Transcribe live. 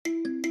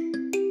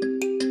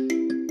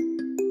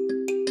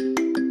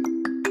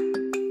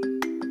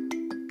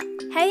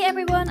Hey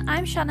everyone,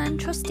 I'm Shannon,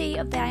 trustee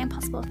of the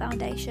IAMPOSSIBLE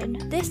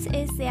Foundation. This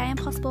is the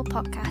IAMPOSSIBLE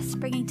Podcast,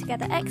 bringing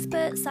together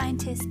experts,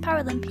 scientists,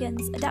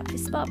 Paralympians,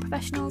 adaptive sport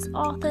professionals,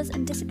 authors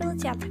and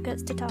disability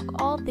advocates to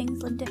talk all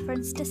things limb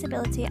difference,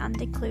 disability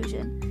and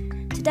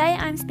inclusion. Today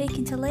I'm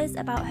speaking to Liz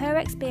about her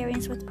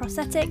experience with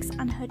prosthetics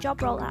and her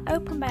job role at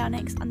Open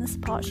Bionics and the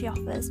support she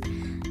offers.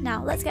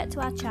 Now let's get to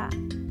our chat.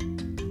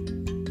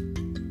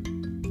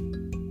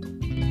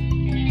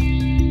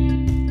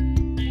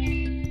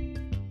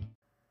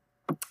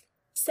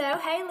 So,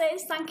 hey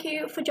Liz, thank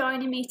you for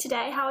joining me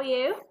today. How are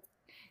you?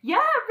 Yeah,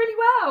 really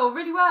well.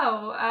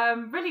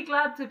 Really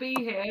glad to be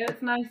here.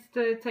 It's nice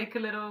to take a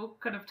little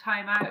kind of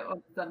time out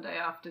on Sunday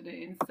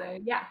afternoon. So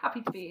yeah,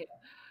 happy to be here.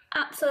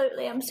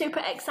 Absolutely, I'm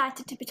super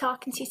excited to be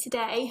talking to you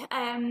today.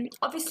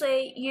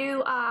 Obviously,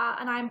 you are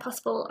an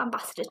IAMPOSSIBLE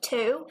Ambassador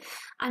too,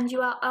 and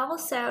you are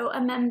also a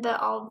member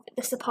of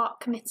the support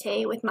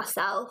committee with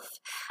myself,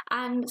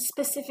 and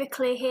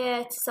specifically here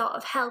to sort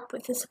of help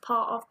with the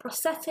support of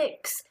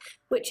prosthetics,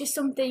 which is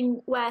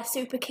something we're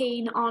super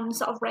keen on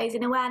sort of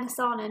raising awareness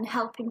on and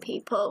helping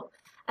people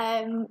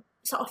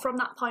sort of from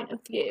that point of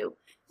view.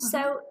 Mm-hmm.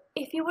 So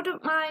if you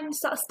wouldn't mind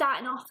sort of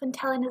starting off and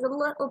telling us a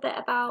little bit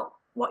about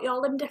what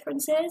your limb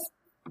difference is?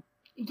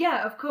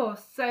 Yeah, of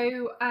course.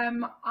 So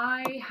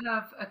I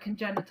have a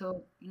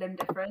congenital limb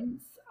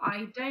difference.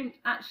 I don't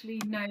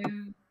actually know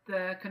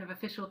the kind of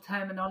official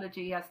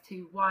terminology as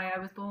to why I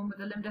was born with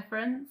a limb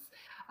difference,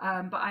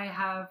 but I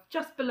have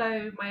just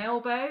below my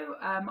elbow.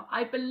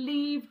 I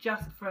believe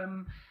just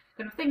from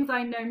kind of things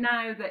I know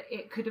now that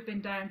it could have been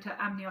down to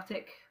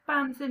amniotic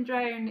band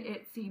syndrome.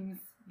 It seems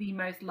the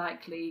most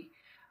likely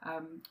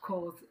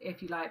cause,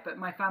 if you like, but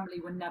my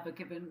family were never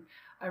given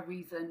a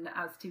reason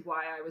as to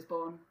why I was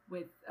born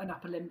with an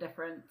upper limb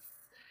difference.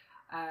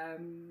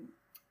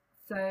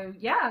 So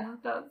yeah,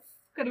 that's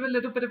kind of a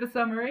little bit of a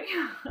summary.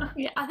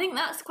 Yeah, I think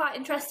that's quite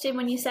interesting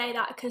when you say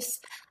that, because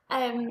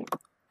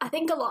I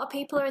think a lot of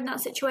people are in that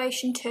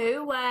situation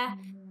too, where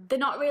they're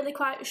not really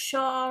quite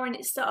sure, and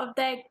it's sort of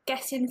they're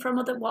guessing from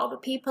what other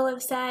people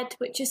have said,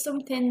 which is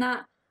something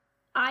that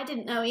I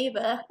didn't know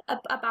either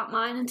about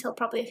mine until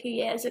probably a few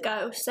years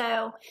ago.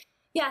 So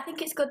yeah, I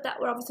think it's good that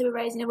we're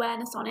raising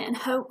awareness on it, and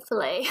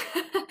hopefully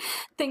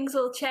things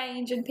will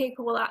change and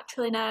people will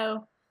actually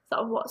know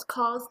sort of what's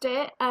caused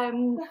it.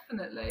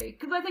 Definitely,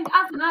 because I think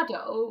as an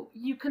adult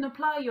you can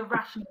apply your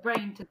rational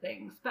brain to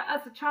things, but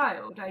as a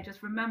child I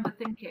just remember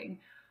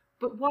thinking,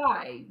 but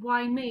why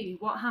me,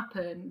 what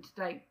happened,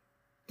 like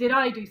did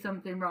I do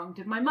something wrong,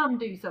 did my mum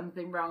do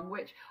something wrong,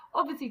 which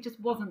obviously just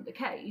wasn't the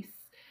case.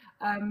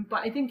 But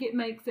I think it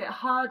makes it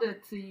harder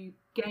to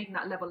gain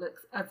that level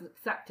of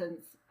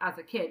acceptance as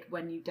a kid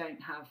when you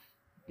don't have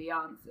the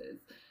answers.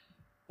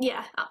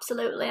 Yeah,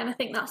 absolutely. And I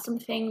think that's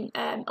something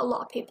a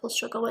lot of people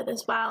struggle with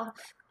as well.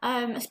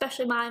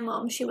 Especially my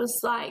mum, she was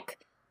like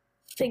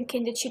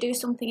thinking, did she do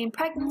something in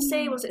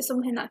pregnancy? Was it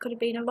something that could have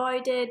been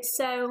avoided?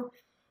 So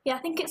yeah, I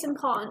think it's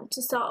important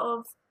to sort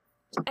of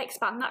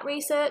expand that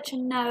research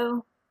and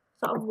know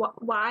sort of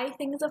why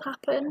things have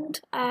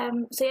happened.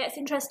 So yeah, it's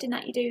interesting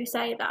that you do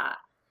say that.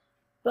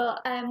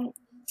 But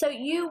so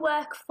you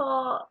work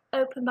for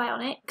Open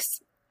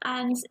Bionics,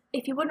 and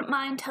if you wouldn't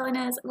mind telling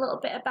us a little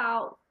bit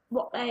about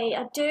what they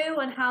do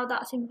and how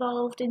that's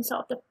involved in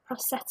sort of the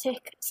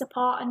prosthetic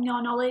support and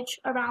your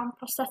knowledge around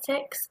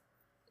prosthetics.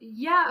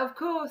 Yeah, of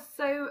course.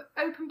 So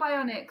Open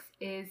Bionics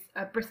is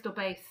a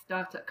Bristol-based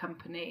startup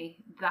company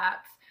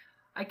that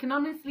I can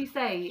honestly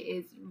say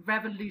is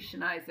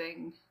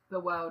revolutionising the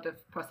world of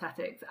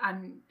prosthetics,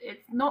 and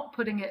it's not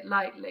putting it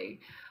lightly.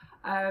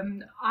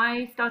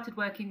 I started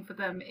working for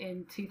them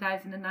in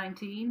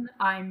 2019.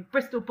 I'm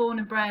Bristol born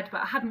and bred,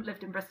 but I hadn't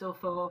lived in Bristol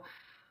for,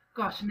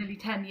 nearly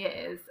 10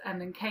 years, and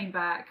then came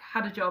back,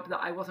 had a job that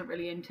I wasn't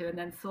really into, and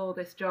then saw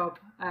this job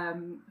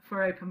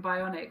for Open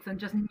Bionics and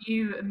just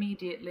knew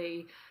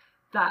immediately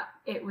that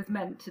it was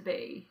meant to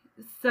be.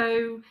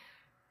 So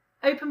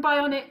Open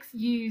Bionics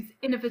use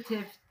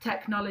innovative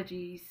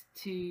technologies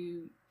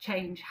to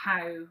change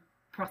how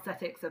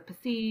prosthetics are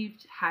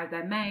perceived, how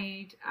they're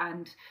made,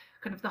 and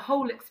kind of the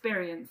whole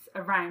experience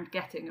around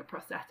getting a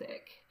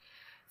prosthetic.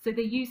 So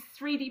they use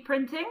 3D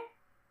printing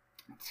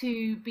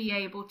to be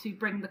able to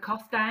bring the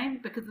cost down,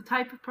 because the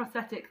type of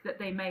prosthetic that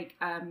they make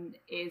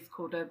is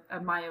called a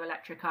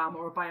myoelectric arm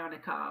or a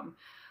bionic arm.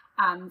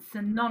 And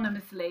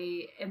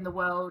synonymously in the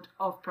world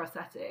of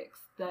prosthetics,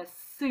 they're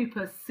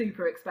super,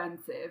 super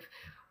expensive,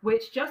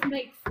 which just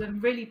makes them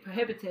really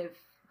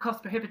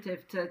cost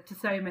prohibitive to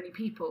so many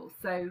people.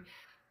 So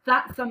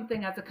that's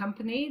something as a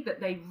company that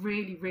they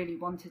really, really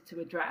wanted to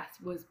address,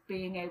 was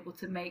being able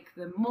to make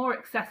them more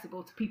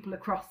accessible to people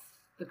across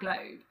the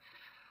globe.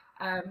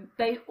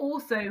 They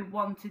also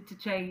wanted to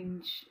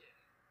change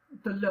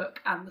the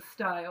look and the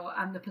style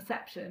and the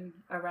perception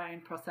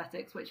around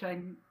prosthetics, which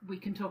we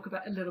can talk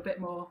about a little bit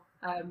more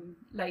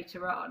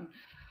later on.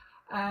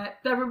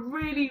 They're a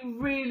really,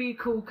 really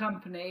cool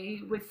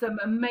company with some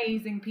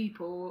amazing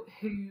people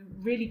who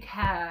really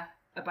care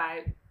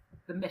about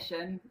the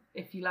mission,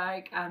 if you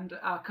like, and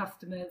our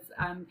customers,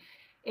 and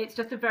it's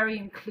just a very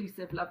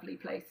inclusive, lovely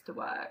place to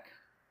work.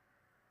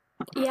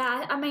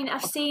 Yeah, I mean,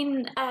 I've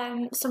seen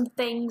some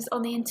things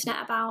on the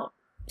internet about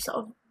sort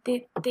of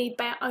the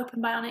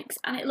Open Bionics,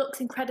 and it looks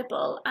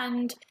incredible.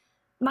 And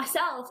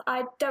myself,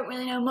 I don't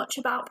really know much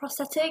about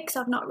prosthetics.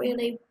 I've not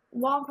really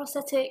worn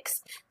prosthetics,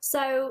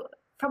 so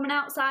from an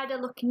outsider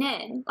looking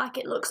in, like,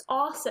 it looks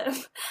awesome.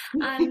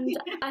 And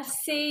I've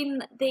seen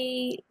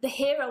the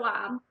hero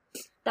arm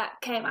that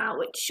came out,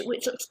 which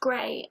looks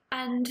great.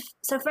 And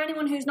so for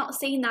anyone who's not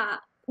seen that,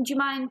 do you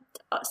mind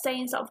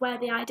saying sort of where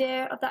the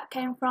idea of that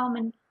came from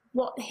and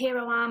what the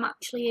hero arm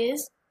actually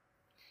is?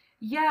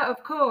 Yeah,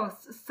 of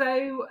course.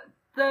 So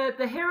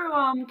the hero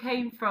arm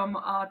came from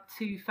our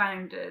two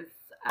founders.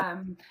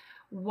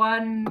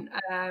 One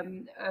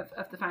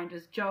of the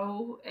founders,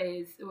 Joel,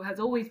 has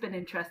always been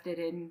interested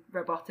in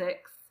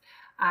robotics,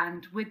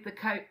 and with the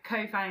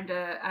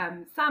co-founder,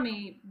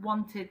 Sammy,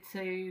 wanted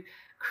to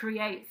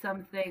create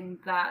something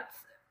that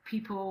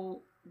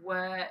people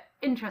were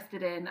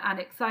interested in and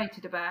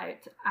excited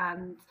about,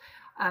 and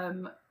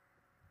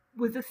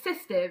was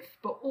assistive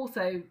but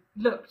also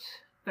looked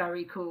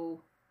very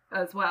cool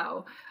as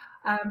well.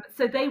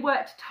 So they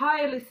worked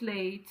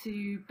tirelessly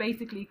to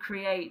basically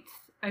create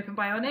Open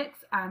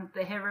Bionics and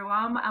the hero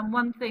arm. And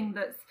one thing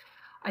that's,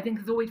 I think,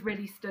 has always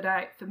really stood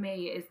out for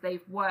me is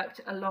they've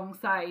worked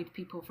alongside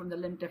people from the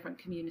limb different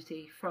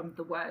community from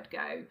the word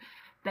go.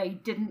 They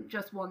didn't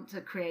just want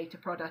to create a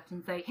product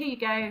and say, here you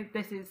go,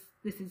 this is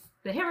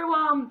the hero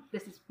arm,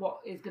 this is what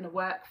is going to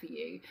work for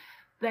you.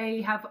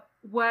 They have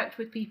worked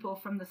with people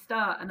from the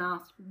start and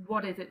asked,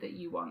 what is it that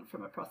you want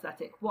from a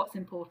prosthetic? What's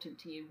important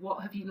to you?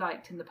 What have you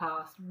liked in the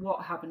past?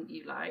 What haven't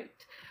you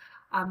liked?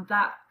 And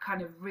that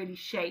kind of really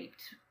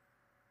shaped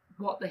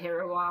what the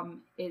hero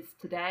arm is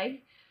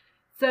today.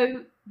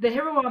 So the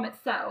hero arm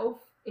itself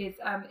is,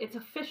 its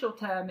official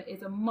term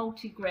is a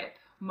multi-grip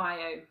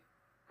myo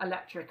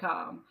electric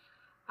arm.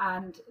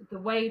 And the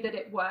way that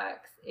it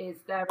works is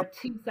there are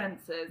two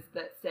sensors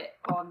that sit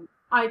on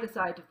either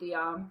side of the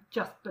arm,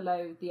 just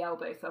below the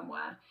elbow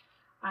somewhere.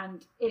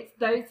 And it's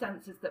those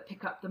sensors that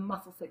pick up the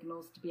muscle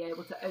signals to be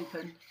able to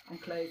open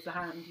and close the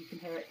hand. You can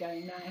hear it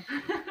going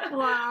now.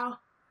 Wow.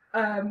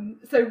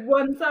 So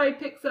one side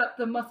picks up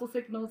the muscle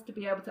signals to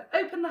be able to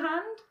open the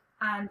hand,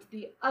 and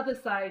the other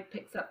side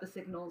picks up the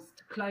signals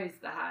to close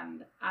the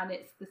hand. And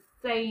it's the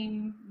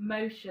same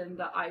motion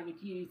that I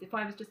would use if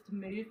I was just to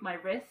move my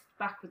wrist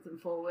backwards and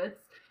forwards.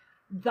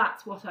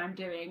 That's what I'm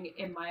doing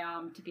in my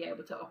arm to be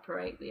able to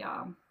operate the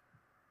arm.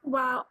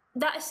 Wow,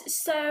 that is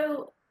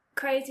so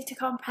crazy to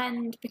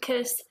comprehend,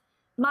 because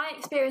my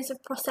experience of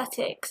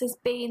prosthetics has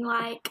been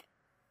like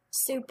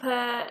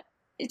super,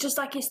 just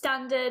like your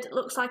standard,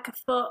 looks like a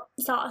foot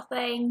sort of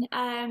thing.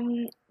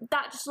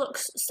 That just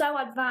looks so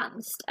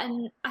advanced,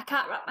 and I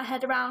can't wrap my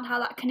head around how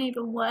that can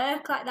even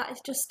work. Like, that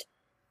is just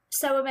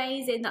so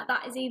amazing that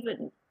that is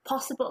even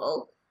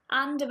possible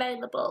and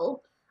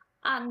available.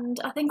 And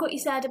I think what you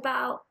said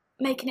about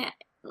making it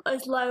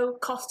as low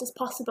cost as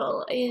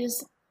possible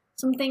is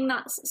something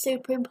that's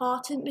super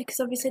important, because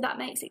obviously that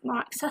makes it more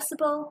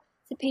accessible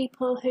to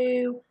people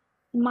who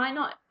might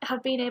not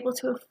have been able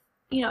to,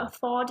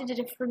 afford a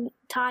different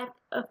type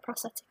of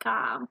prosthetic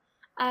arm.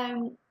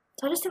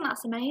 So I just think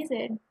that's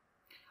amazing.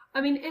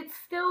 I mean, it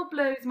still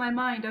blows my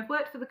mind. I've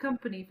worked for the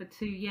company for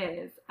 2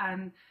 years,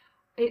 and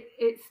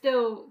it's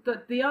still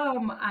the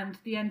arm and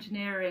the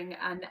engineering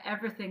and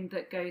everything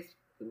that goes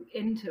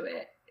into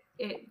it.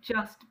 It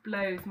just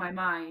blows my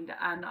mind,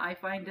 and I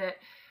find it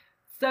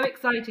so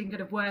exciting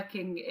kind of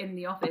working in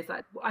the office.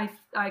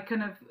 I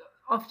kind of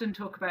often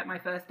talk about my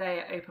first day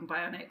at Open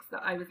Bionics,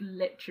 that I was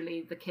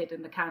literally the kid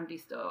in the candy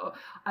store.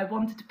 I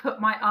wanted to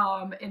put my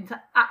arm into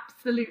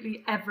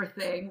absolutely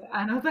everything,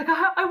 and I was like,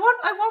 I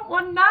want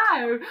one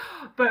now,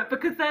 but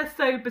because they're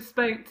so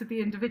bespoke to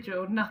the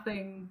individual,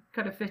 nothing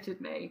kind of fitted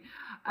me.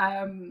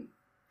 And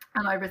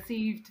I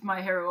received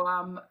my hero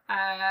arm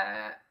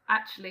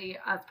actually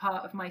as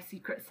part of my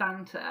Secret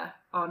Santa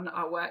on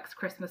our work's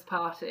Christmas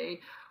party,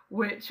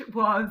 which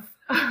was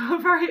a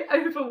very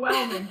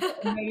overwhelming,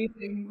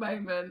 amazing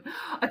moment.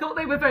 I thought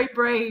they were very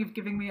brave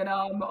giving me an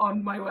arm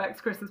on my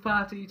work's Christmas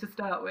party to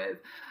start with.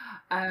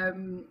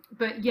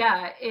 But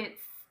yeah,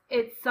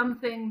 it's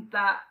something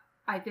that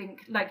I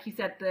think, like you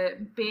said,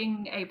 that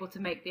being able to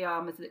make the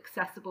arm as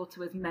accessible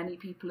to as many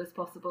people as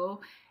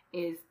possible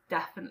is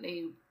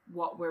definitely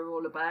what we're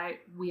all about.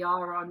 We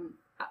are on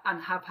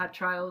and have had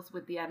trials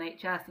with the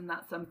NHS, and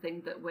that's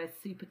something that we're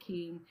super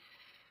keen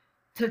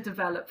to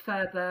develop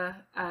further.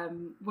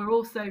 We're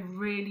also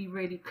really,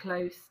 really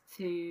close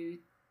to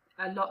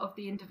a lot of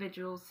the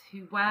individuals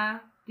who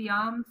wear the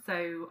arm,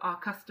 so our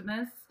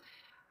customers.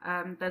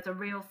 There's a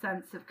real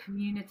sense of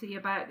community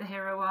about the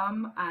hero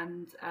arm,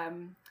 and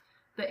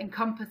that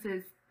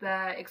encompasses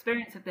their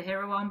experience of the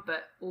hero arm,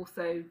 but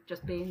also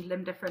just being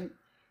limb different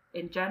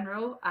in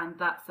general. And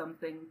that's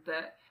something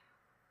that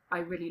I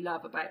really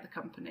love about the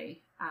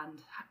company, and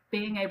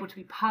being able to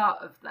be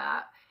part of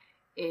that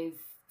is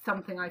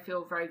something I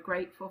feel very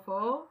grateful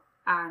for,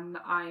 and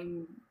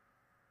I'm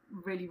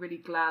really, really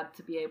glad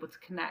to be able to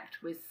connect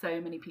with so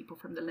many people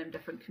from the limb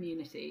different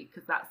community,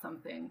 because that's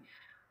something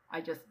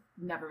I just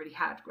never really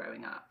had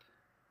growing up.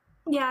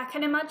 Yeah, I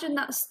can imagine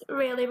that's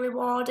really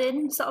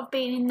rewarding, sort of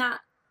being in that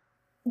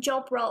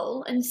job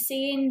role and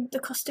seeing the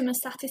customer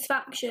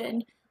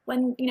satisfaction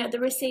when, you know, they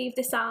receive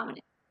this arm.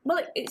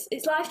 Well,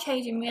 it's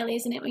life-changing really,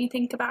 isn't it, when you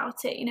think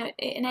about it? You know,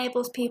 it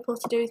enables people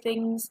to do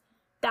things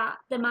that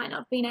they might not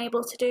have been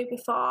able to do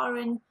before,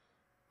 and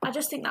I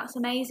just think that's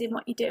amazing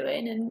what you're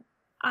doing. And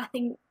I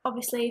think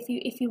obviously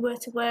if you were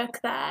to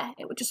work there,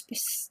 it would just be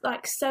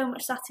like so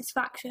much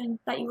satisfaction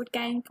that you would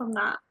gain from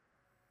that.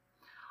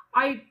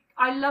 I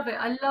love it.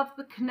 I love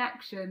the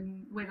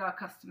connection with our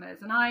customers,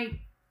 and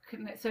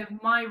so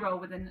my role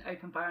within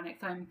Open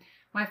Bionics,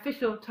 my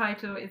official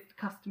title is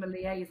Customer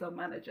Liaison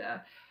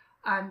Manager,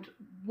 and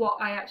what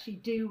I actually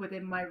do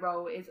within my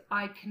role is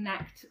I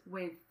connect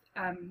with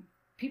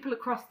people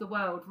across the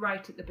world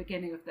right at the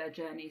beginning of their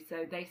journey.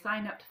 So they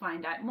sign up to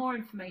find out more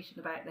information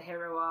about the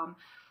Hero Arm,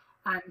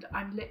 and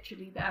I'm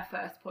literally their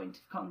first point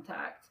of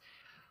contact.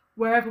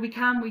 Wherever we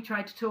can, we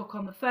try to talk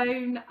on the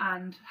phone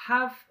and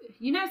have,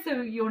 you know,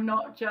 so you're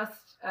not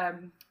just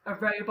a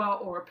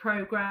robot or a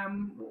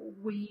program.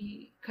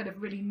 We kind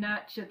of really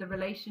nurture the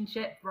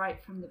relationship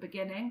right from the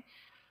beginning.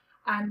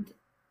 And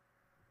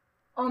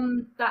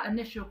on that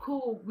initial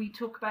call, we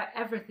talk about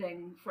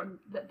everything from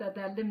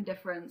their limb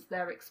difference,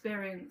 their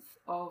experience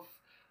of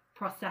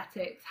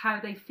prosthetics, how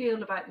they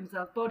feel about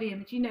themselves, body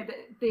image. You know,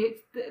 the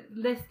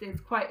list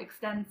is quite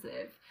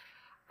extensive.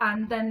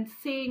 And then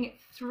seeing it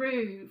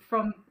through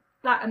from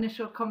that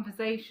initial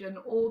conversation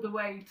all the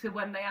way to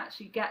when they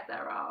actually get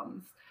their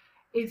arms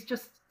is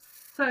just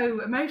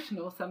so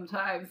emotional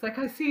sometimes. Like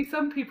I see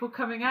some people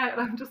coming out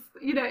and I'm just,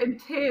 you know, in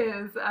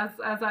tears as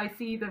I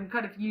see them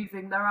kind of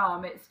using their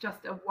arm. It's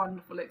just a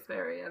wonderful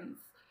experience.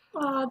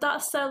 Oh,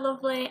 that's so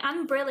lovely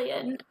and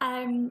brilliant.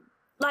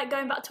 Like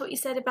going back to what you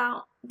said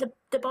about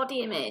the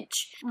body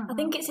image, I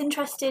think it's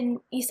interesting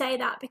you say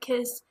that,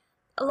 because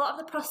a lot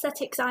of the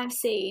prosthetics I've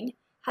seen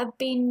have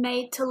been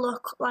made to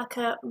look like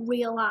a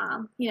real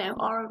arm, you know,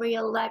 or a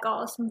real leg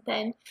or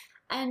something.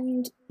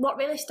 And what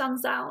really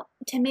stands out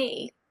to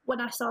me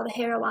when I saw the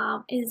Hero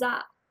Arm is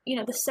that, you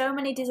know, there's so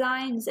many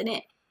designs in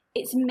it.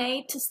 It's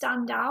made to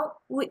stand out,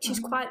 which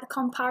is quite the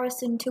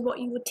comparison to what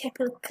you would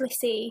typically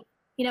see,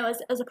 you know,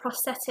 as a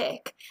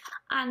prosthetic.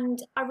 And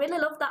I really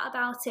love that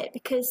about it,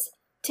 because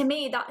to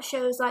me that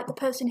shows like the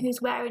person who's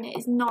wearing it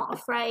is not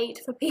afraid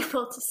for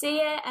people to see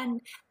it,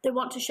 and they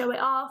want to show it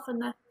off,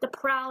 and they're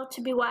proud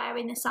to be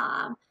wearing this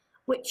arm,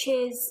 which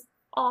is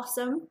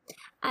awesome.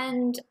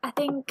 And I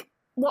think,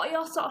 what are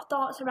your sort of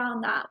thoughts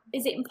around that?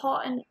 Is it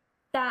important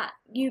that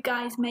you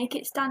guys make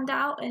it stand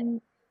out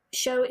and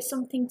show it's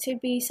something to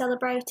be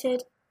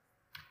celebrated?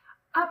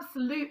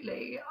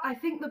 Absolutely. I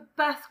think the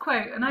best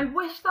quote, and I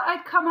wish that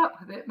I'd come up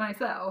with it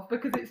myself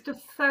because it's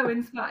just so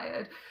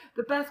inspired.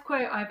 The best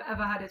quote I've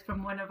ever had is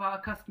from one of our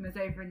customers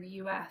over in the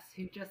US,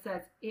 who just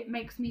says, "It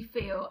makes me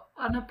feel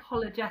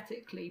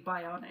unapologetically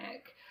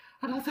bionic."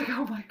 And I was like,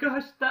 oh my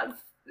gosh,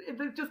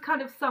 it just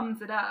kind of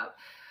sums it up.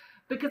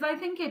 Because I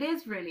think it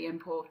is really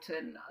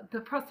important.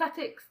 The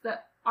prosthetics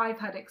that I've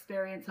had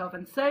experience of,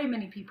 and so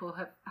many people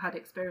have had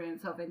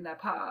experience of in their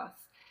past,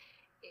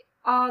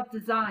 are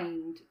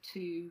designed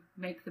to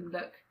make them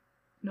look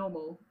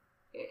normal.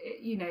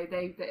 You know,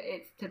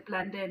 it's to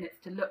blend in, it's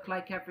to look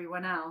like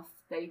everyone else.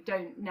 They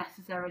don't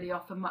necessarily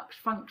offer much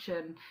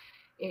function.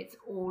 It's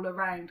all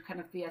around kind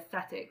of the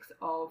aesthetics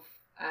of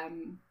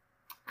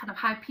kind of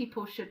how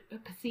people should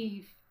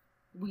perceive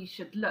we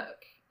should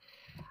look.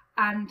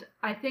 And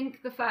I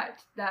think the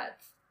fact that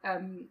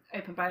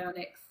Open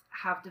Bionics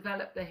have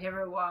developed the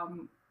Hero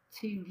Arm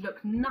to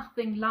look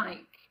nothing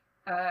like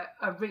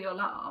a real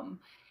arm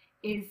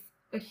is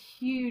a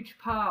huge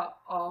part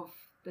of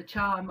the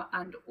charm,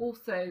 and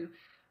also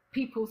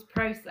people's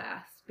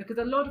process, because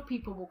a lot of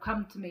people will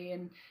come to me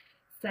and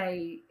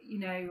say, you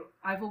know,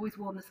 I've always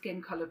worn the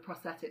skin coloured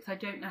prosthetics. I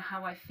don't know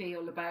how I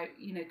feel about,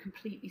 you know,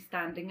 completely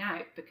standing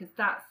out, because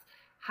that's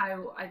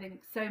how I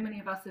think so many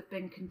of us have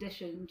been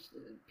conditioned.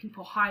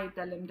 People hide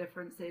their limb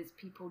differences.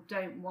 People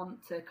don't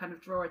want to kind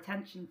of draw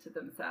attention to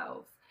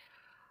themselves.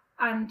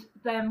 And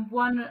then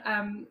one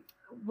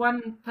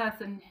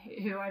person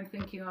who I'm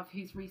thinking of,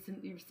 who's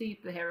recently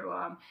received the Hero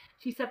Arm,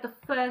 she said the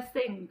first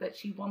thing that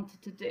she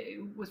wanted to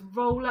do was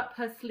roll up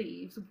her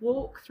sleeves,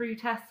 walk through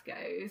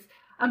Tesco's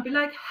and be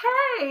like,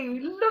 hey,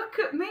 look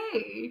at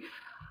me.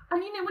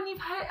 And you know, when you've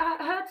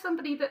heard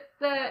somebody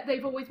that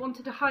they've always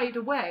wanted to hide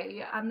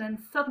away, and then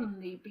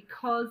suddenly,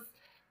 because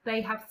they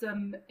have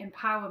some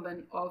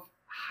empowerment of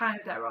how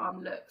their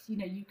arm looks, you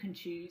know, you can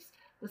choose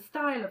the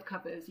style of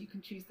covers, you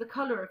can choose the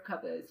colour of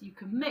covers, you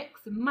can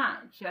mix and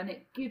match, and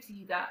it gives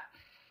you that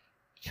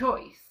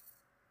choice.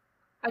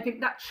 I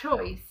think that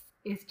choice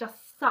is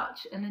just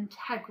such an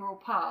integral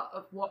part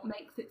of what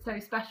makes it so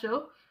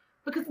special,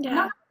 because none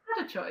of us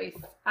had a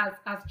choice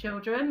as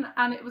children,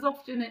 and it was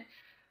often,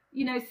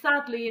 you know,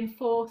 sadly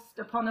enforced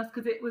upon us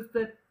because it was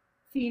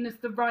seen as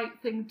the right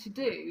thing to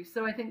do.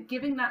 So I think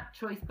giving that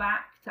choice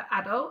back to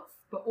adults,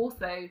 but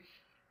also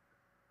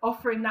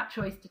offering that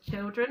choice to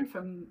children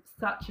from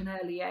such an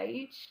early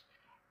age,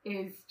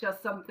 is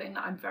just something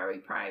that I'm very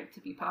proud to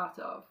be part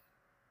of.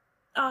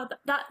 Oh,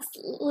 that's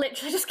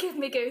literally just giving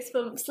me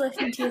goosebumps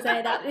listening to you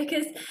say that,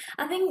 because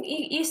I think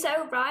you're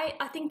so right.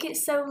 I think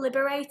it's so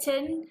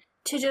liberating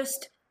to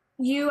just,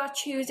 you are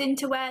choosing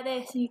to wear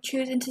this and you're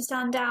choosing to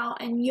stand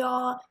out and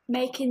you're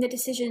making the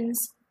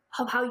decisions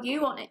of how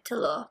you want it to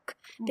look.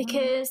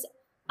 Because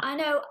I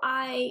know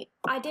I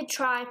did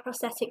try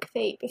prosthetic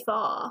feet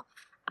before,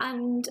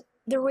 and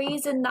the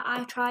reason that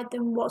I tried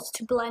them was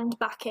to blend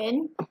back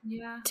in,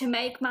 to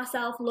make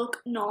myself look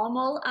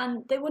normal,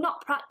 and they were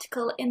not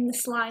practical in the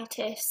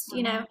slightest.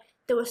 You know,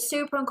 they were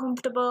super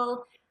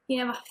uncomfortable. You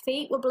know, my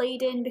feet were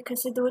bleeding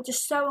because they were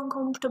just so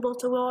uncomfortable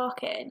to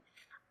walk in,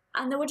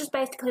 and they were just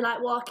basically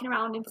like walking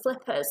around in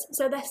flippers.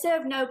 So they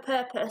served no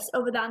purpose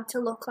other than to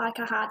look like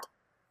I had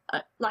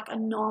a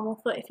normal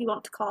foot, if you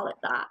want to call it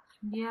that.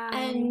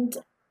 And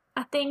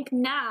I think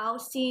now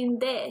seeing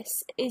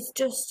this is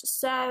just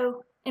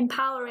so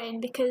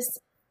empowering, because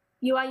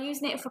you are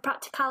using it for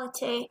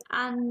practicality,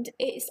 and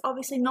it's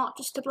obviously not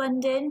just to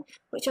blend in,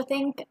 which I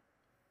think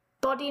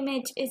body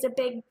image is a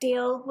big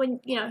deal. When,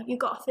 you know, you've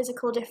got a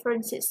physical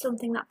difference, it's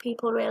something that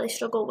people really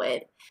struggle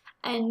with.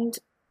 And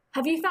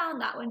have you found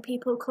that when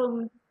people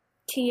come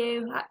to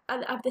you,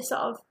 have they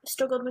sort of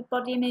struggled with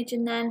body image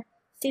and then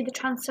see the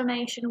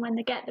transformation when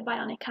they get the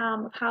bionic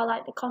arm, of how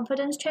like the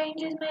confidence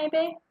changes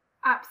maybe?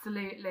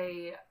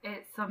 Absolutely.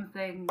 It's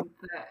something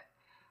that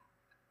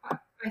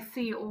I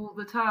see all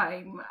the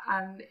time,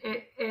 and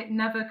it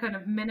never kind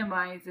of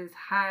minimizes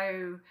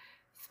how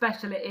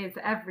special it is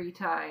every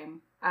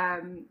time.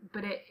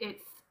 But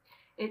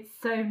it's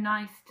so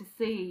nice to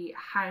see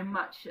how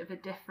much of a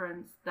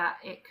difference that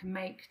it can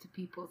make to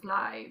people's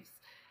lives.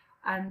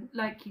 And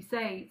like you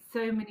say,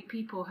 so many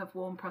people have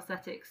worn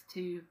prosthetics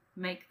to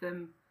make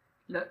them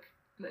look,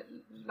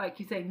 like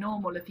you say,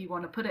 normal, if you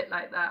want to put it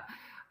like that.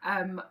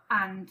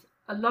 And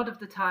a lot of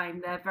the time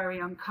they're very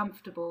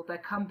uncomfortable, they're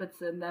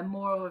cumbersome, they're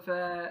more of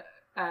a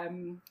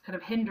kind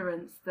of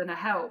hindrance than a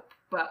help,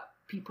 but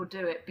people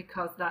do it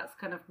because that's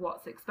kind of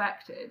what's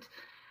expected.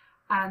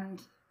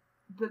 And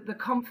the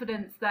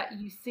confidence that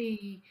you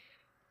see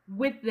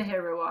with the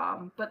hero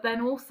arm, but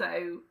then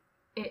also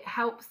it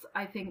helps,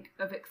 I think,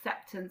 of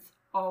acceptance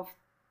of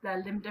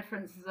their limb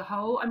difference as a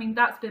whole. I mean,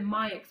 that's been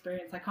my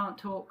experience. I can't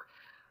talk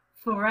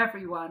for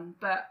everyone,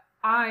 but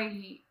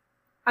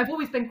I've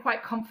always been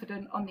quite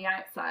confident on the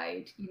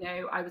outside. You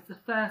know, I was the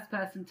first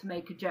person to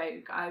make a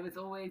joke. I was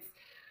always,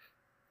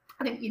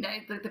 I think, you know,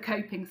 the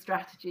coping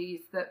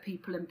strategies that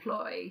people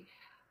employ,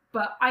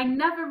 but I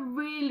never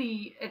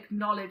really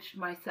acknowledged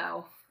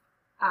myself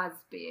as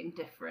being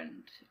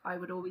different. I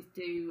would always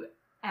do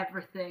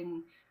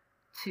everything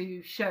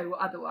to show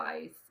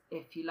otherwise,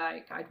 if you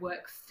like. I'd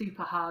work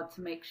super hard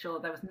to make sure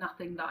there was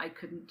nothing that I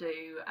couldn't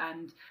do.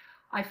 And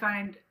I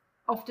found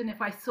often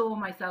if I saw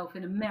myself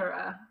in a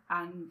mirror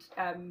and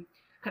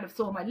kind of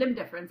saw my limb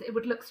difference, it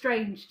would look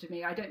strange to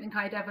me. I don't think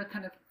I'd ever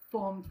kind of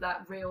formed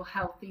that real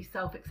healthy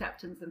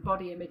self-acceptance and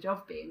body image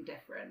of being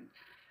different.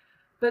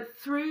 But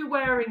through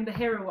wearing the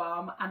hero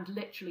arm and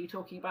literally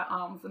talking about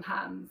arms and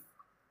hands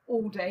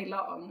all day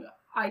long,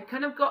 I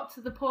kind of got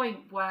to the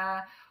point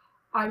where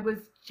I was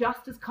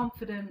just as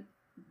confident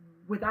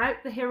without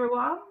the hero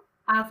arm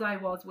as I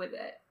was with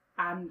it,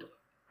 and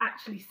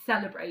actually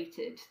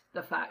celebrated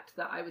the fact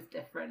that I was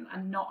different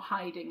and not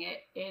hiding it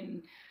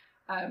in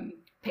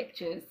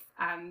pictures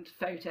and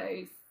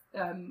photos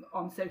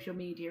on social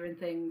media and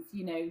things.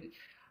 You know,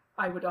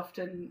 I would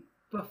often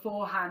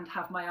beforehand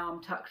have my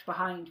arm tucked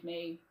behind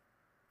me,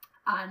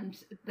 and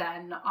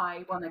then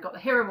when I got the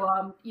hero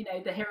arm, you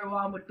know, the hero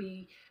arm would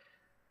be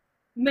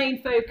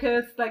main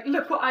focus, like,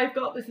 look what I've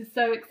got, this is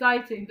so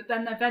exciting. But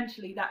then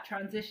eventually that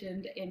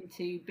transitioned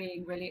into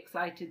being really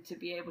excited to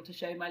be able to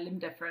show my limb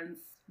difference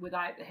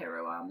without the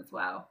hero arm as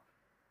well.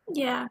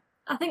 Yeah,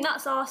 I think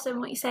that's awesome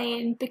what you're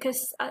saying,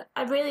 because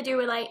I really do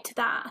relate to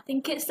that. I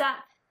think it's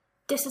that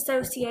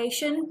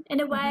disassociation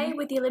in a way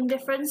with your limb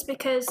difference,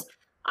 because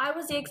I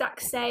was the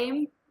exact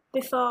same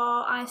before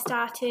I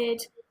started,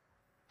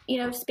 you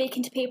know,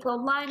 speaking to people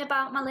online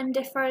about my limb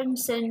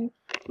difference and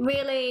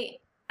really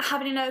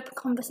having an open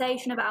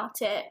conversation about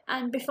it.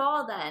 And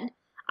before then,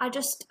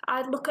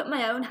 I'd look at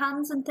my own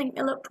hands and think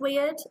they looked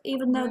weird,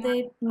 even though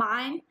they're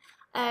mine.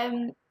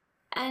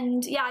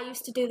 And yeah, I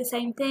used to do the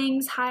same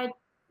things, hide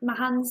my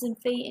hands and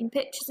feet in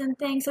pictures and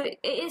things. So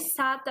it is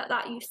sad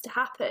that used to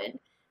happen.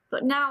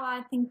 But now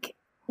I think,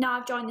 now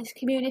I've joined this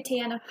community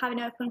and I'm having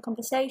open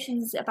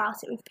conversations about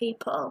it with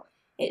people,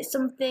 it's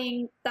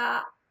something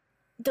that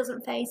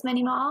doesn't faze me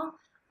anymore.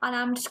 And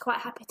I'm just quite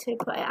happy to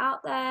put it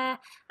out there.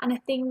 And I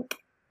think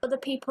other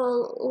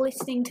people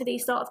listening to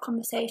these sort of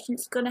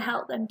conversations is going to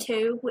help them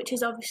too, which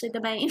is obviously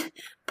the main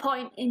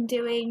point in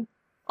doing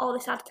all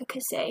this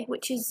advocacy,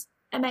 which is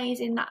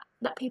amazing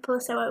that people are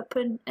so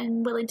open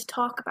and willing to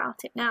talk about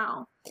it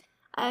now.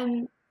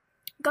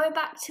 Going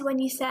back to when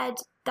you said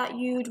that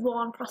you'd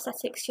worn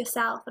prosthetics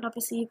yourself, and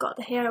obviously you've got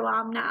the hero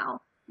arm now,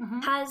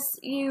 have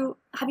you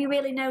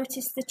really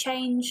noticed the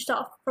change sort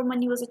of from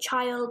when you was a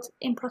child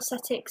in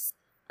prosthetics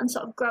and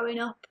sort of growing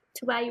up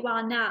to where you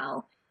are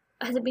now?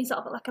 Has it been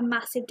sort of like a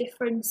massive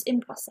difference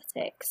in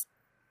prosthetics?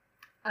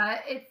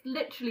 It's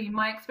literally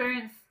my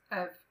experience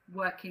of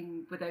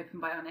working with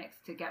Open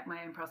Bionics to get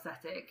my own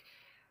prosthetic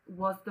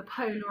was the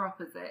polar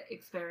opposite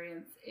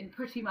experience in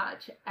pretty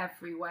much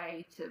every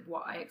way to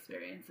what I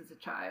experienced as a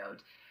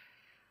child.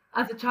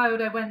 As a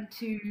child, I went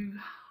to,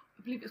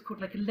 I believe it was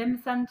called like a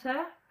limb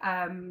centre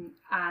and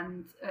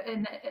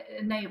an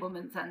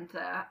enablement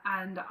centre,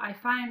 and I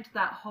found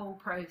that whole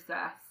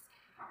process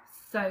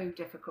so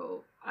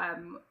difficult.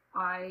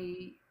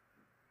 I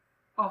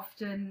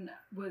often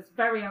was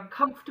very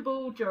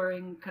uncomfortable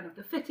during kind of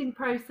the fitting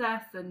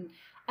process and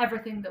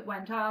everything that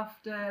went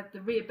after.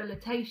 The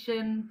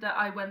rehabilitation that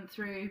I went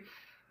through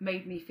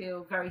made me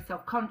feel very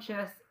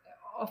self-conscious.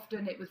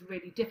 Often it was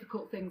really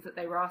difficult things that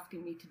they were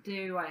asking me to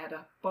do. I had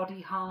a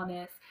body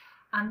harness,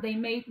 and they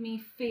made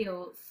me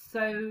feel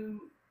so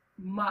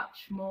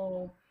much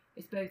more,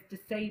 I suppose,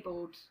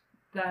 disabled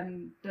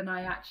than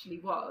I actually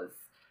was.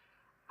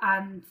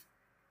 And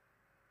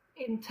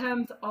in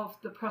terms of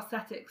the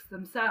prosthetics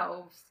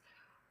themselves,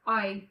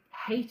 I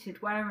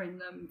hated wearing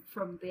them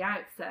from the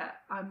outset.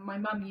 My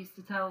mum used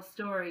to tell a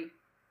story.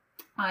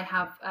 I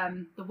have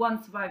the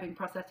one surviving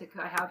prosthetic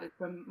I have is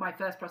from my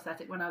first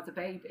prosthetic when I was a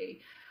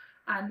baby,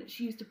 and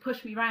she used to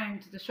push me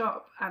around to the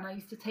shop, and I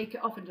used to take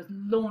it off and just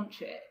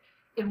launch it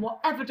in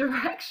whatever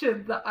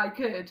direction that I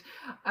could.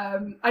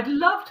 I'd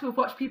love to have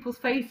watched people's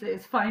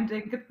faces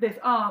finding this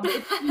arm.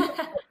 It's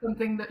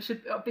something that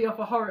should be off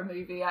a horror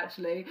movie,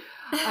 actually,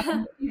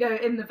 you know,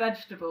 in the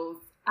vegetables.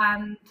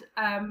 And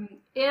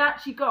it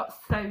actually got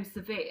so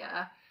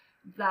severe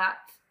that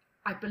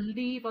I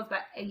believe I was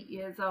about 8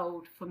 years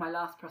old for my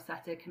last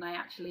prosthetic, and I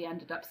actually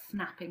ended up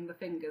snapping the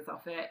fingers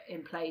off it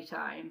in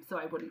playtime so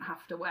I wouldn't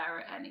have to wear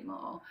it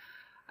anymore.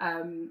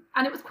 And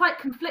it was quite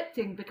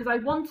conflicting because I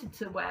wanted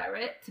to wear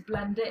it to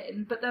blend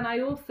in, but then I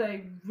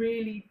also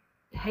really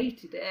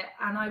hated it.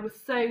 And I was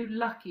so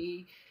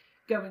lucky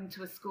going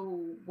to a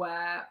school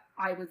where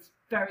I was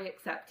very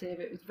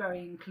acceptive, it was very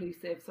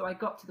inclusive. So I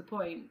got to the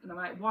point and I'm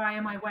like, why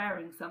am I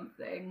wearing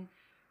something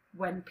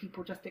when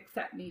people just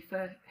accept me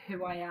for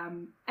who I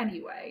am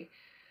anyway?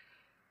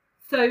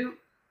 So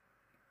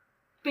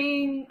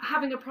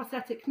having a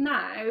prosthetic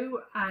now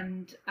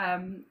and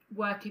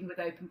working with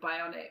Open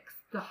Bionics,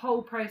 the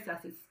whole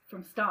process is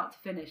from start to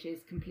finish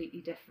is completely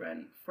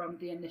different, from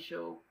the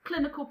initial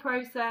clinical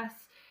process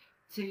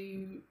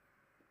to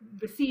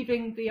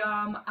receiving the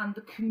arm and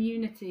the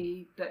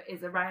community that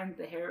is around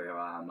the hero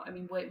arm. I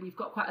mean, we've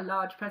got quite a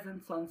large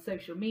presence on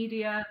social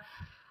media,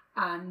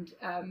 and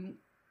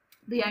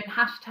the own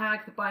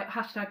hashtag, the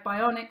hashtag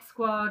Bionic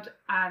Squad,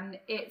 and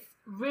it's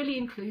really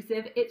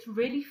inclusive. It's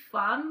really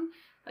fun.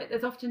 Like,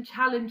 there's often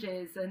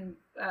challenges and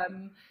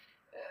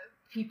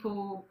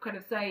people kind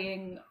of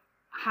saying,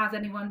 has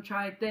anyone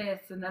tried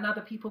this? And then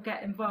other people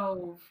get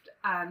involved,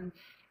 and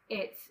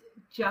it's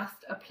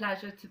just a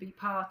pleasure to be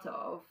part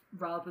of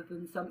rather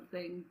than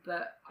something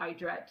that I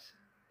dread,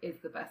 is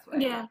the best way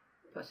to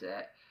put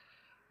it.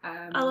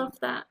 I love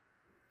that.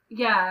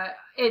 Yeah,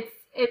 it's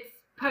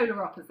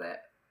polar opposite.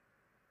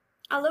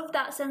 I love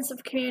that sense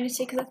of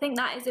community because I think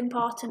that is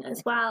important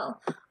as well.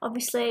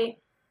 Obviously,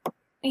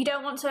 you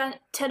don't want to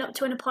turn up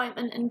to an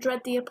appointment and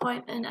dread the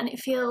appointment and it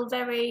feel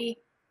very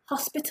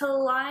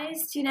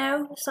hospitalised, you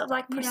know, sort of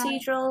like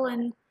procedural.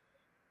 And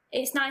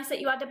it's nice that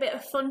you add a bit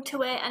of fun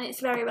to it and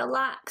it's very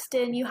relaxed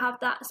and you have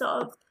that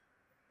sort of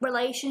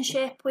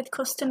relationship with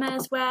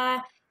customers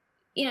where,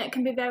 you know, it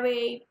can be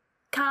very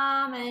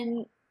calm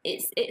and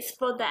it's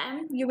for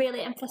them. You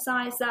really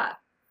emphasise that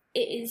it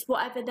is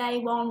whatever they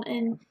want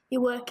and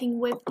you're working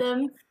with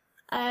them.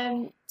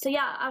 So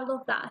yeah, I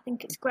love that. I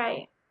think it's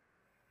great.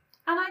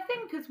 And I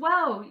think as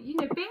well, you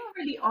know, being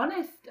really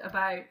honest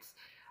about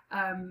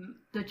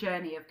the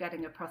journey of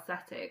getting a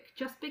prosthetic,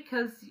 just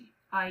because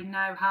I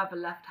now have a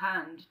left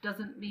hand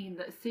doesn't mean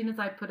that as soon as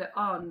I put it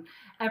on,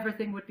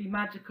 everything would be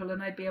magical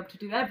and I'd be able to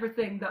do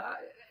everything that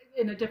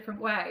in a different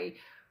way,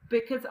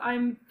 because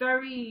I'm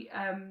very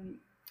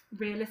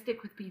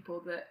realistic with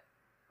people that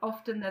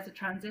often there's a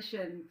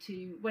transition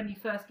to when you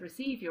first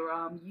receive your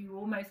arm, you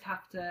almost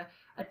have to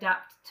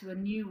adapt to a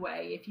new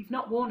way. If you've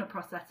not worn a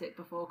prosthetic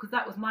before, because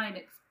that was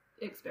my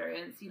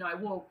experience, you know, I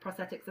wore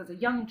prosthetics as a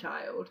young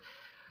child,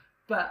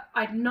 but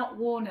I'd not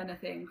worn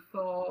anything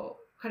for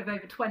kind of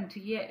over 20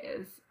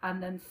 years,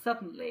 and then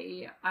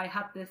suddenly I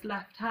had this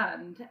left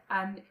hand,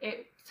 and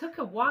it took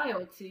a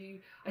while to,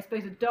 I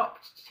suppose,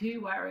 adopt to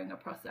wearing a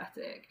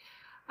prosthetic.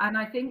 And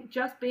I think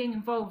just being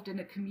involved in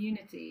a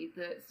community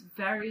that's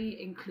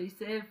very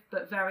inclusive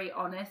but very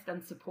honest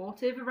and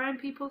supportive around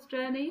people's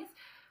journeys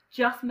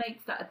just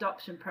makes that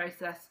adoption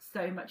process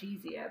so much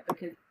easier,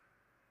 because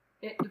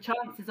the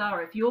chances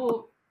are if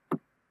you're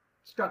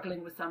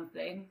struggling with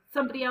something,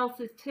 somebody else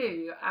is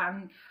too.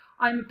 And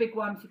I'm a big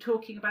one for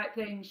talking about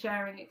things,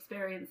 sharing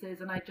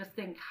experiences, and I just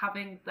think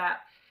having that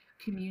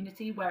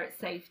community where it's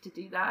safe to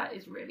do that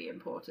is really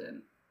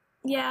important.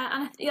 Yeah,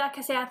 and like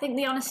I say, I think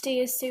the honesty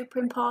is super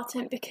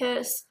important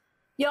because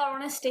your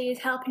honesty is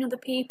helping other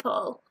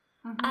people.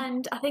 Mm-hmm.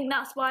 And I think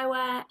that's why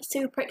we're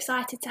super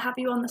excited to have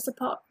you on the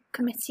support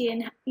committee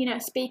and, you know,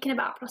 speaking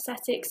about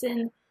prosthetics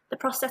and the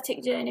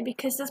prosthetic journey,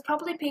 because there's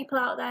probably people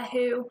out there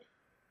who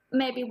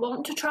maybe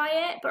want to try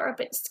it but are a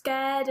bit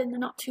scared and they're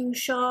not too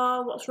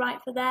sure what's right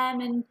for them,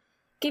 and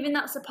giving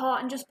that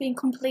support and just being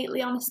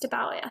completely honest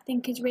about it, I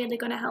think, is really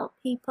going to help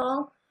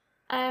people.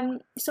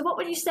 So what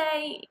would you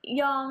say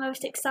you're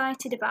most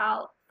excited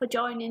about for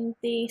joining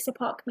the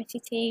support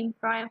committee team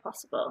for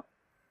IAMPOSSIBLE?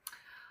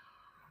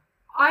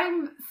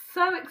 I'm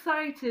so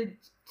excited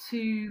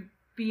to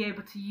be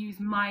able to use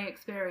my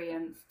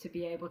experience to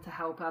be able to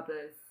help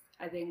others.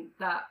 I think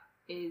that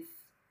is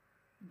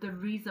the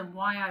reason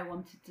why I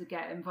wanted to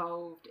get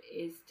involved,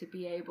 is to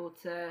be able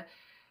to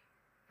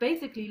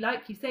basically,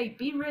 like you say,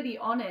 be really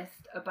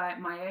honest about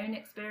my own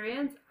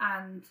experience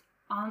and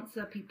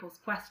answer people's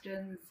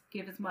questions,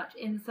 give as much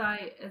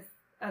insight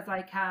as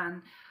I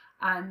can,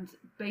 and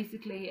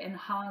basically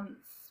enhance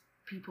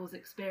people's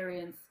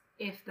experience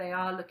if they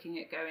are looking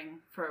at going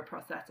for a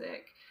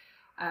prosthetic.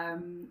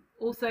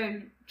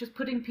 Also, just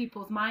putting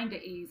people's mind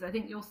at ease. I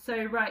think you're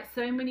so right.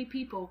 So many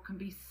people can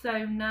be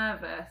so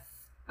nervous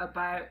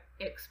about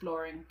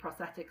exploring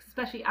prosthetics,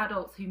 especially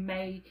adults who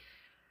may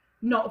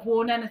not have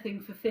worn anything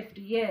for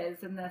 50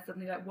 years, and there's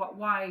something like,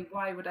 why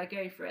would I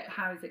go for it?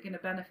 How is it going to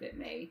benefit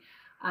me?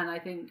 And I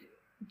think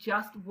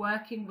just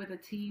working with a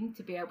team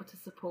to be able to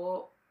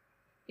support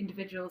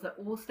individuals at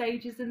all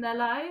stages in their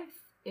lives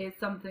is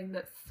something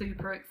that's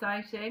super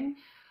exciting.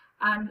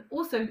 And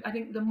also, I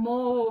think the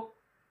more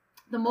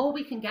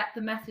we can get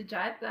the message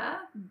out there,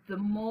 the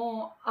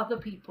more other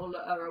people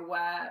are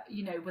aware,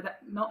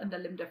 not in the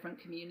limb different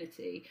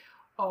community,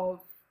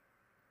 of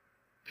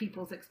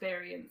people's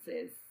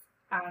experiences,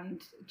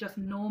 and just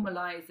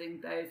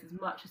normalizing those as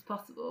much as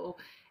possible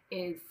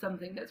is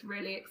something that's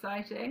really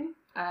exciting.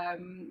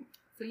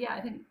 So yeah,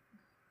 I think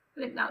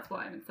that's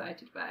what I'm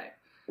excited about.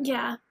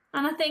 Yeah,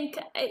 and I think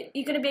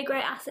you're going to be a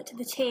great asset to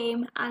the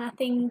team, and I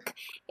think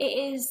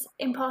it is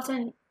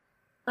important,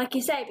 like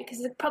you say, because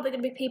there's probably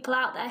going to be people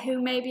out there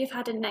who maybe have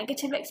had a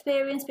negative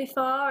experience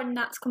before and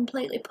that's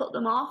completely put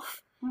them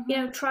off,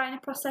 trying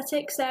a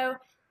prosthetic. So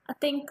I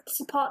think the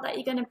support that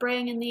you're going to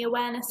bring and the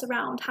awareness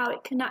around how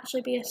it can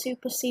actually be a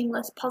super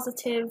seamless,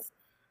 positive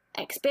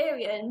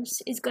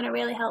experience is going to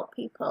really help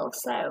people.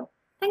 So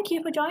thank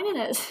you for joining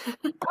us.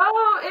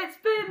 Oh, it's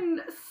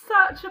been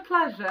such a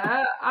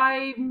pleasure.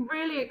 I'm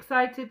really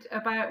excited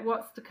about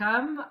what's to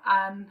come,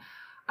 and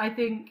I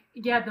think,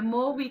 the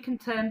more we can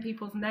turn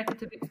people's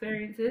negative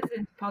experiences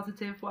into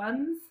positive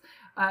ones,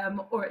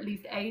 or at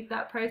least aid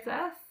that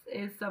process,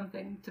 is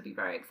something to be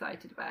very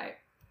excited about.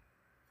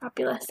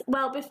 Fabulous.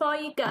 Well, before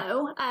you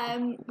go,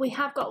 we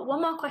have got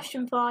one more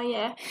question for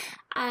you,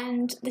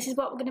 and this is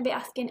what we're going to be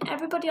asking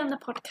everybody on the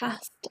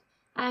podcast.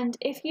 And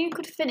if you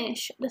could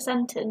finish the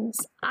sentence,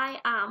 I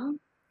am,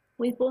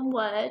 with one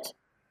word,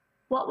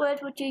 what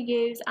word would you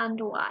use and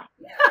why?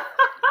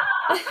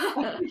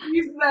 I could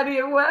use many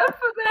a word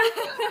for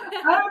this.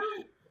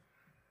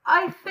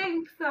 I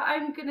think that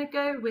I'm going to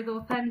go with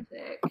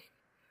authentic,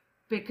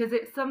 because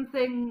it's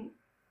something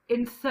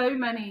in so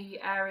many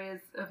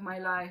areas of my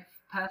life,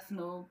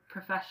 personal,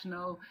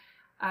 professional,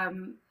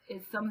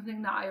 is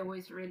something that I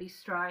always really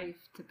strive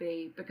to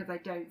be, because I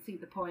don't see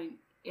the point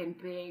in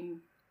being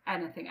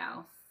anything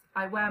else.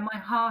 I wear my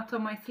heart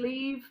on my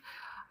sleeve.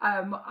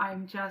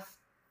 I'm just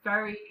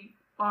very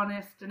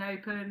honest and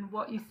open.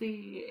 What you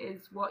see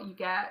is what you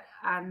get,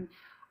 and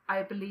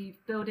I believe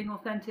building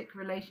authentic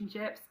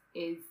relationships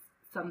is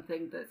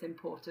something that's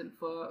important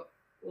for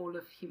all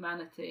of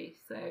humanity.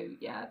 So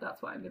yeah,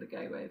 that's what I'm going to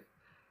go with.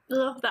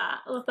 Love that.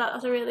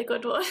 That's a really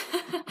good one.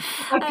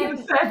 I could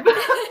have said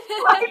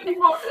slightly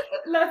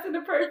less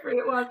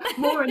inappropriate ones,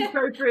 more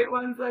inappropriate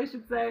ones, I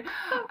should say.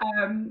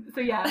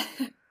 So yeah.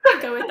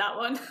 Go with that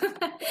one.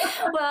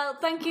 Well,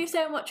 thank you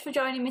so much for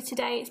joining me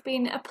today. It's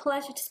been a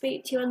pleasure to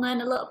speak to you and learn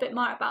a little bit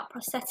more about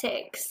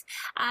prosthetics,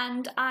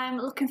 and I'm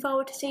looking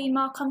forward to seeing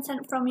more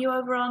content from you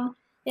over on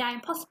the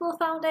IAMPOSSIBLE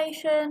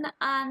Foundation.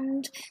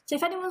 And so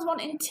if anyone's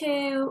wanting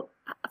to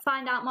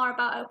find out more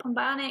about Open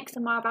Bionics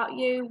and more about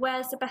you,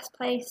 where's the best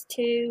place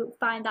to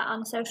find that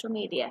on social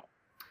media?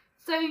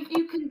 So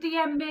you can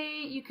DM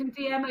me, you can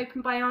DM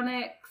Open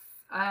Bionics.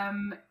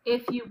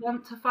 If you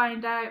want to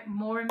find out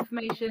more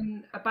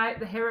information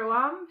about the Hero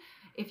Arm,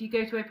 if you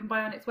go to Open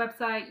Bionics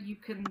website, you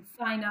can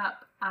sign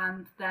up,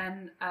 and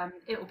then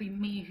it will be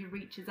me who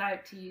reaches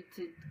out to you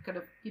to kind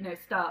of,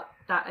 start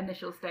that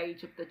initial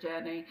stage of the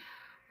journey.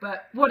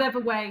 But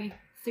whatever way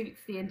suits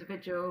the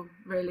individual,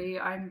 really,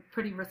 I'm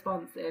pretty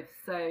responsive.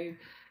 So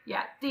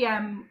yeah,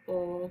 DM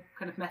or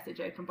kind of message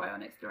Open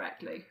Bionics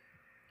directly.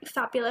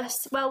 Fabulous.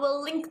 Well,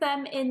 we'll link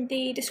them in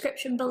the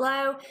description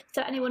below,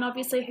 so anyone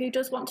obviously who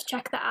does want to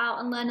check that out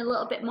and learn a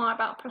little bit more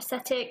about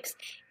prosthetics,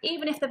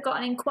 even if they've got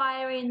an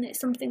inquiry and it's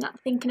something that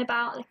they're thinking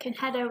about, they can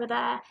head over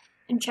there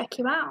and check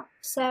you out.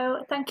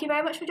 So thank you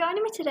very much for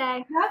joining me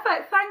today.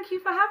 Perfect. Thank you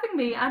for having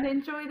me, and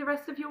enjoy the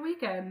rest of your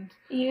weekend.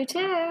 You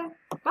too.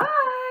 Bye.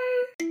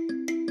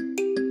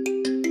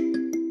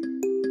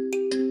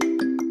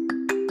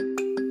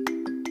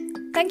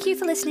 Thank you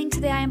for listening to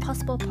the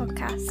IAMPOSSIBLE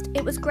podcast.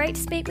 It was great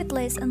to speak with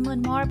Liz and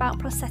learn more about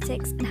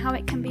prosthetics and how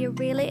it can be a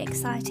really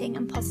exciting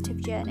and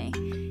positive journey.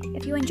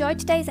 If you enjoyed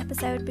today's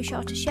episode, be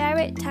sure to share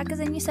it, tag us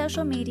in your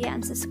social media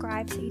and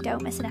subscribe so you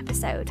don't miss an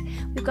episode.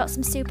 We've got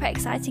some super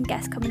exciting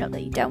guests coming up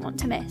that you don't want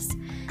to miss.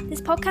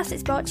 This podcast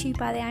is brought to you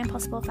by the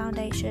IAMPOSSIBLE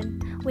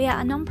Foundation. We are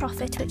a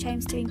non-profit which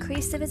aims to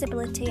increase the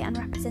visibility and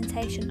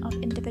representation of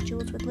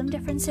individuals with limb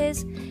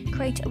differences,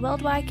 create a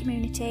worldwide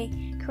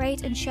community,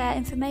 create and share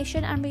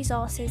information and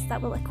resources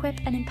that will equip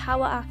and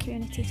empower our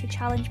community to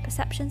challenge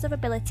perceptions of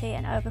ability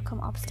and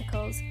overcome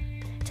obstacles.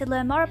 To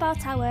learn more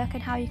about our work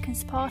and how you can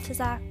support us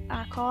our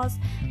cause,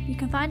 you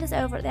can find us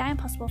over at the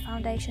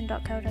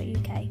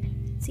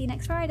IAMPOSSIBLEFoundation.co.uk. See you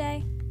next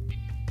Friday.